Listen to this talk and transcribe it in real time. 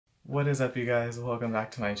What is up, you guys? Welcome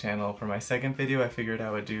back to my channel. For my second video, I figured I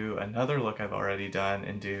would do another look I've already done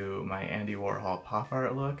and do my Andy Warhol pop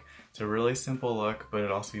art look. It's a really simple look, but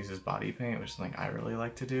it also uses body paint, which is something I really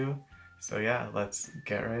like to do. So yeah, let's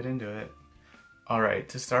get right into it. Alright,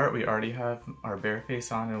 to start, we already have our bare face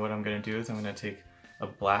on, and what I'm going to do is I'm going to take a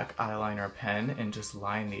black eyeliner pen and just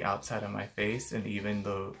line the outside of my face and even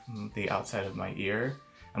the outside of my ear.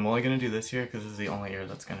 I'm only going to do this ear because this is the only ear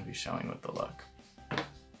that's going to be showing with the look.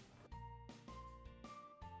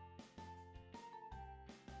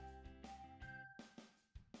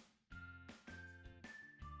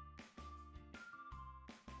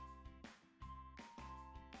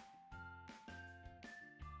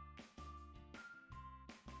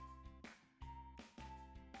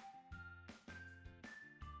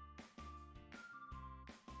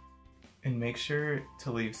 And make sure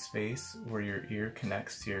to leave space where your ear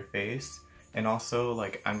connects to your face. And also,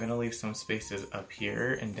 I'm gonna leave some spaces up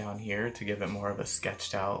here and down here to give it more of a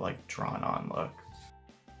sketched out, drawn on look.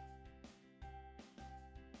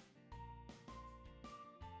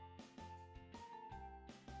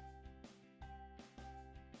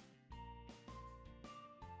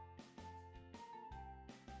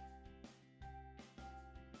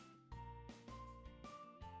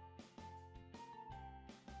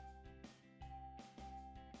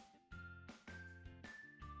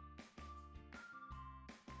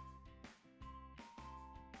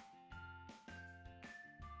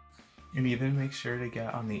 And even make sure to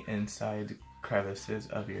get on the inside crevices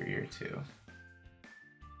of your ear too.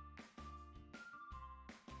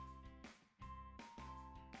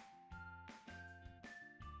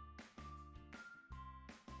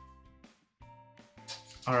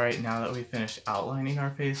 Alright, now that we finished outlining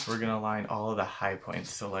our face, we're going to line all of the high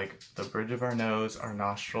points, so like the bridge of our nose, our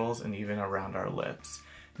nostrils, and even around our lips.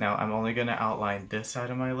 Now I'm only going to outline this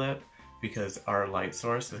side of my lip because our light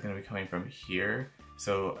source is going to be coming from here,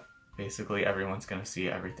 so basically everyone's going to see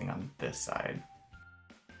everything on this side.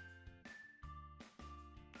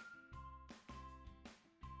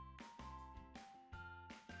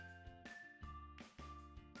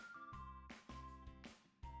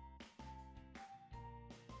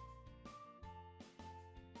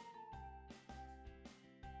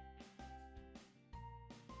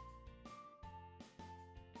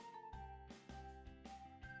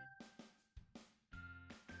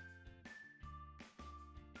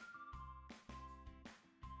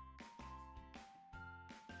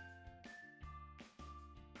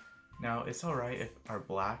 Now, it's alright if our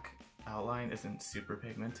black outline isn't super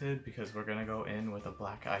pigmented because we're going to go in with a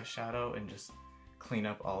black eyeshadow and just clean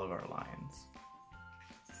up all of our lines.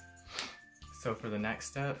 So for the next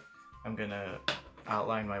step, I'm going to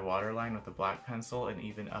outline my waterline with a black pencil and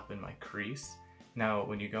even up in my crease. Now,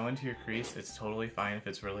 when you go into your crease, it's totally fine if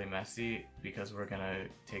it's really messy because we're going to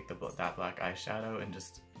take that black eyeshadow and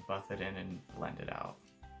just buff it in and blend it out.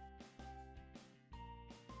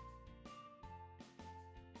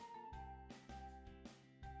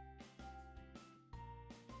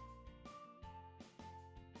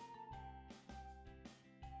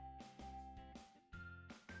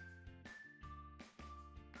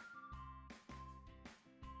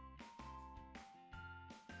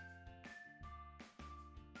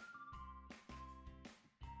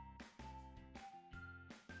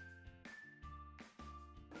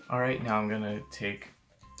 Alright, now I'm going to take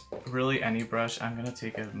really any brush. I'm going to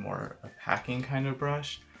take a packing kind of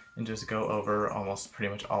brush and just go over almost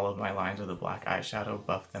pretty much all of my lines with a black eyeshadow,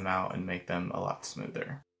 buff them out, and make them a lot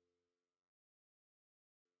smoother.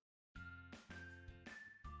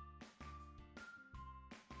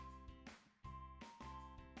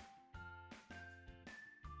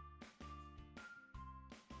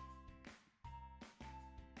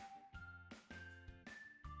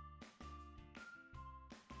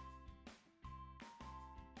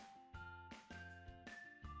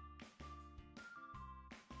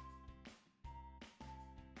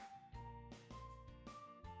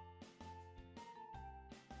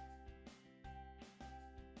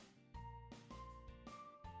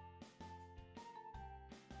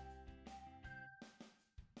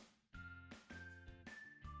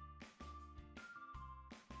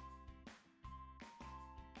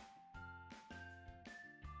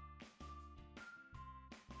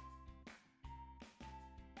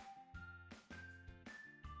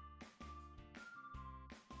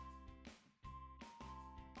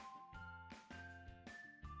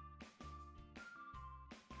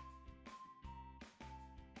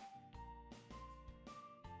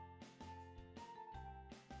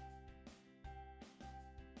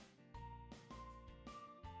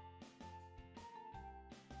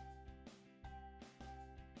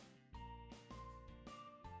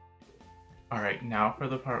 Alright, now for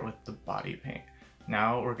the part with the body paint.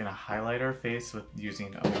 Now we're gonna highlight our face with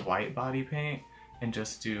using a white body paint and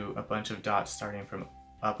just do a bunch of dots starting from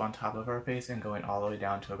up on top of our face and going all the way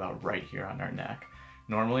down to about right here on our neck.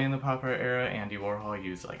 Normally in the pop art era, Andy Warhol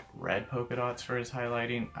used like red polka dots for his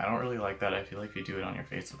highlighting. I don't really like that. I feel like if you do it on your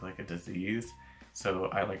face, it looks like a disease. So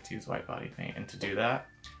I like to use white body paint. And to do that,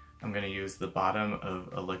 I'm going to use the bottom of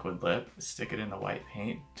a liquid lip, stick it in the white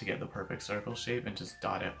paint to get the perfect circle shape, and just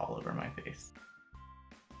dot it all over my face.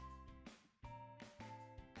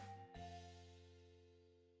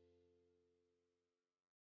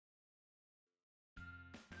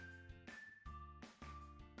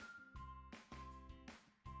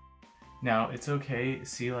 Now it's okay,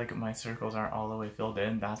 see like my circles aren't all the way filled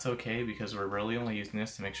in, that's okay because we're really only using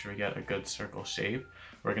this to make sure we get a good circle shape.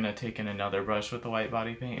 We're going to take in another brush with the white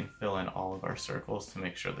body paint and fill in all of our circles to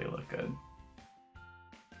make sure they look good.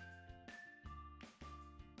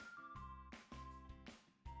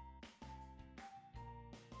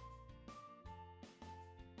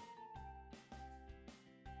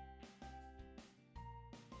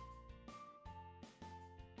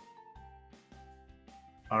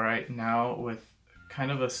 Alright, now with kind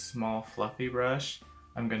of a small fluffy brush,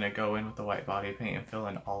 I'm going to go in with the white body paint and fill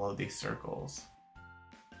in all of these circles.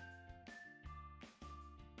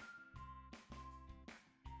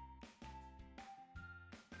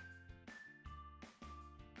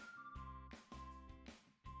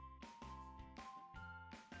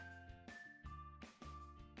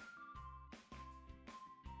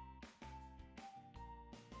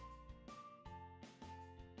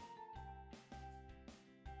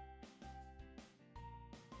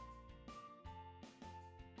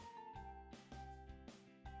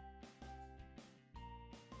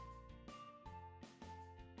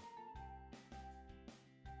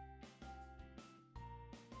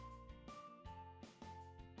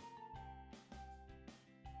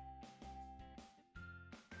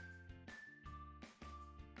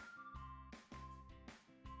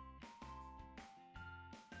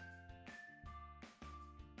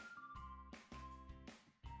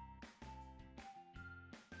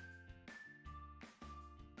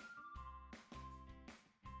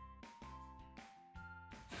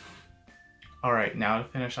 Alright, now to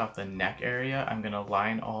finish off the neck area, I'm going to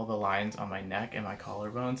line all the lines on my neck and my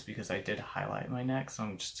collarbones because I did highlight my neck, so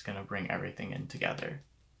I'm just going to bring everything in together.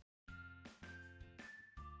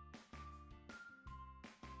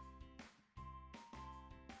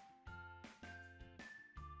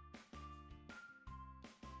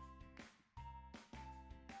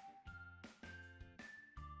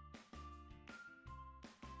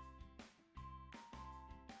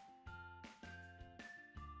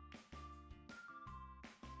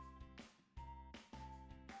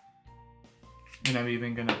 And I'm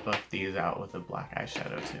even going to buff these out with a black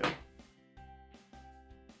eyeshadow too.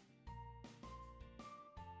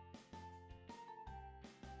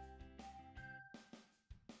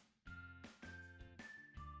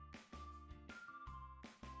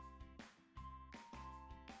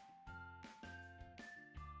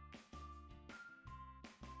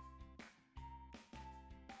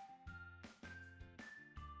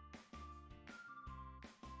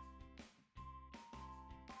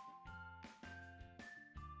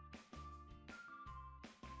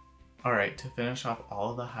 Alright, to finish off all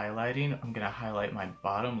of the highlighting, I'm going to highlight my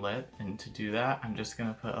bottom lip, and to do that, I'm just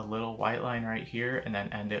going to put a little white line right here and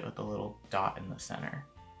then end it with a little dot in the center.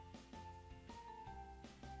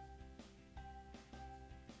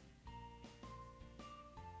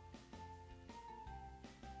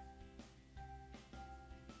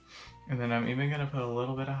 And then I'm even going to put a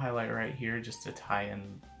little bit of highlight right here just to tie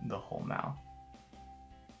in the whole mouth.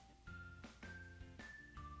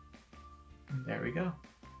 And there we go.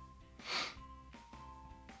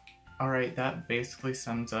 Alright, that basically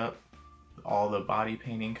sums up all the body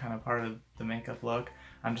painting kind of part of the makeup look.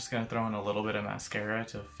 I'm just going to throw in a little bit of mascara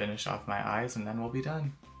to finish off my eyes and then we'll be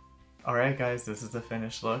done. Alright guys, this is the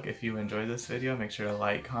finished look. If you enjoyed this video, make sure to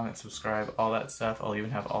like, comment, subscribe, all that stuff. I'll even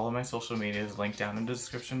have all of my social medias linked down in the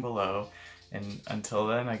description below. And until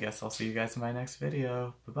then, I guess I'll see you guys in my next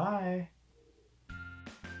video. Bye-bye!